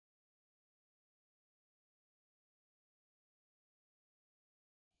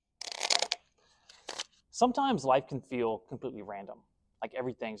Sometimes life can feel completely random, like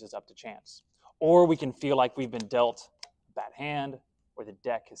everything's just up to chance. Or we can feel like we've been dealt a bad hand or the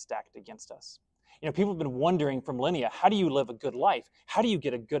deck is stacked against us. People have been wondering for millennia, how do you live a good life? How do you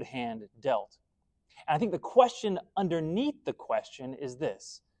get a good hand dealt? And I think the question underneath the question is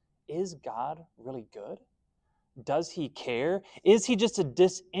this: is God really good? Does he care? Is he just a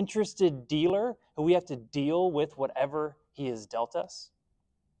disinterested dealer who we have to deal with whatever he has dealt us?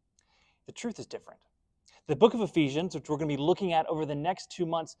 The truth is different. The book of Ephesians, which we're going to be looking at over the next 2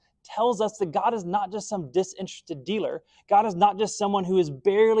 months, tells us that God is not just some disinterested dealer. God is not just someone who has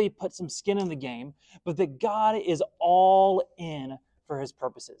barely put some skin in the game, but that God is all in for his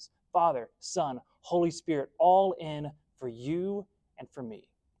purposes. Father, Son, Holy Spirit, all in for you and for me.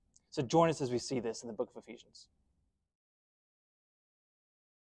 So join us as we see this in the book of Ephesians.